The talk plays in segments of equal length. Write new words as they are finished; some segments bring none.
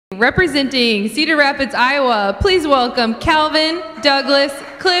representing Cedar Rapids, Iowa, please welcome Calvin, Douglas,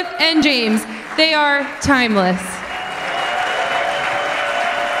 Cliff, and James. They are timeless.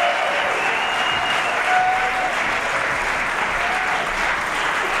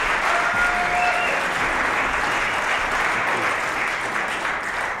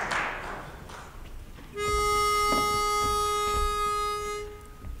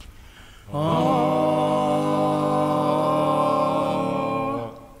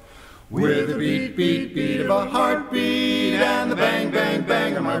 With the beat, beat, beat of a heartbeat and the bang, bang,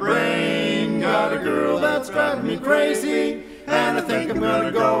 bang of my brain, got a girl that's driving me crazy, and I think I'm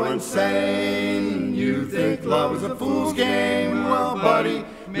gonna go insane. You think love is a fool's game? Well, buddy,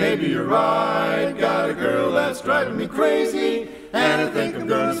 maybe you're right. Got a girl that's driving me crazy, and I think I'm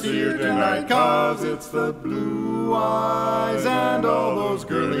gonna see her tonight, 'cause it's the blue eyes and all those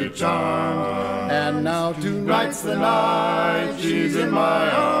girly charms. And now tonight's the night, she's in my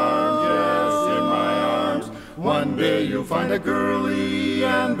arms, yes, in my arms. One day you'll find a girlie,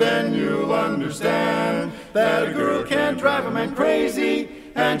 and then you'll understand that a girl can drive a man crazy,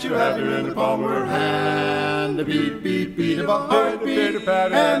 and she'll have you in the palm of her hand. The beat, beat, beat of a heartbeat,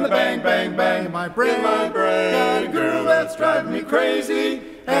 and the bang, bang, bang of my brain. Got a girl that's driving me crazy,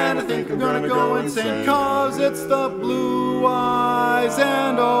 and I think I'm gonna go insane, 'cause it's the blue eyes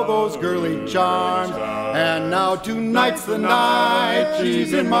and all those girly charms. And now tonight's the night,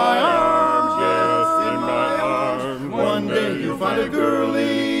 she's in my arms, yes, in my arms. One day you'll find a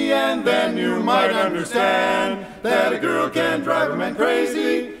girlie, and then you might understand that a girl can drive a man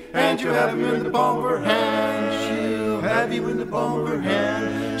crazy, and she'll have you in the palm of her hand. She'll have you in the palm of her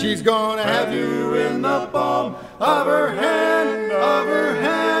hand. She's gonna have you in the palm of her hand, of her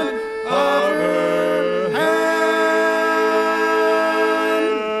hand, of her hand.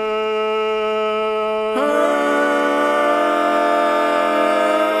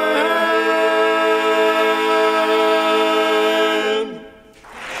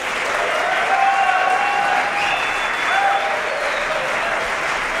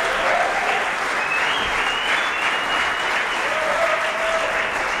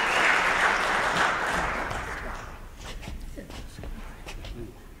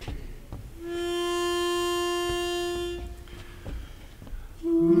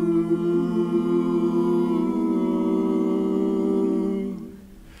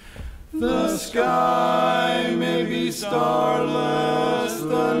 The sky may be starless,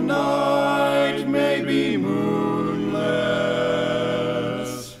 the night may be moonless,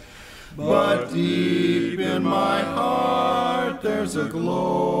 but deep in my heart there's a glow.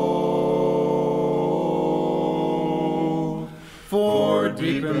 For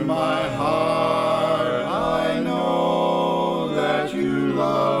deep in my heart I know that you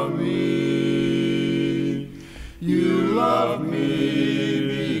love me. You love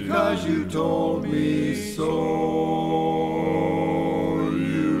me because you told me so.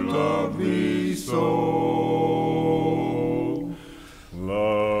 You love me so.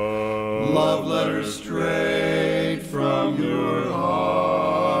 Love letters straight from your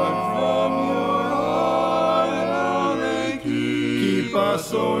heart, from your heart. Oh, they keep us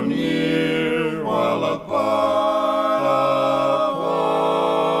so near while apart.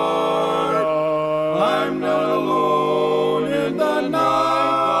 I'm not alone in the night,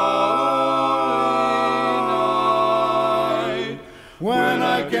 when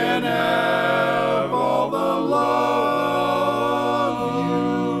I can have all the love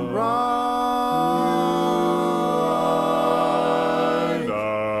you write.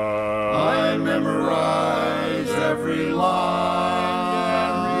 I memorize every line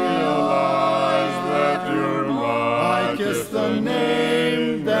and realize that you're mine. I kiss the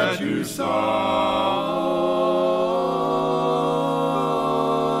name that you sign.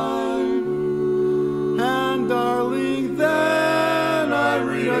 And darling, then I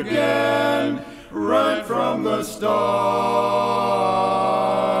read again, right from the start.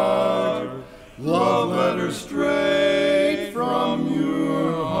 Love letters straight from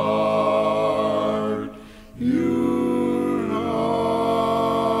your heart. Your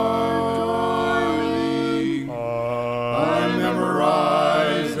heart, darling. I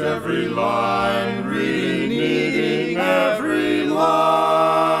memorize every line, reading, needing every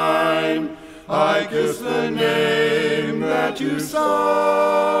line. I kiss the name that you sign.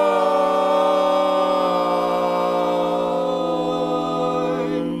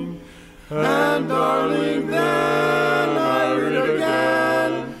 And darling, then I read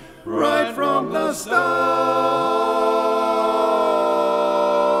again, right from the start.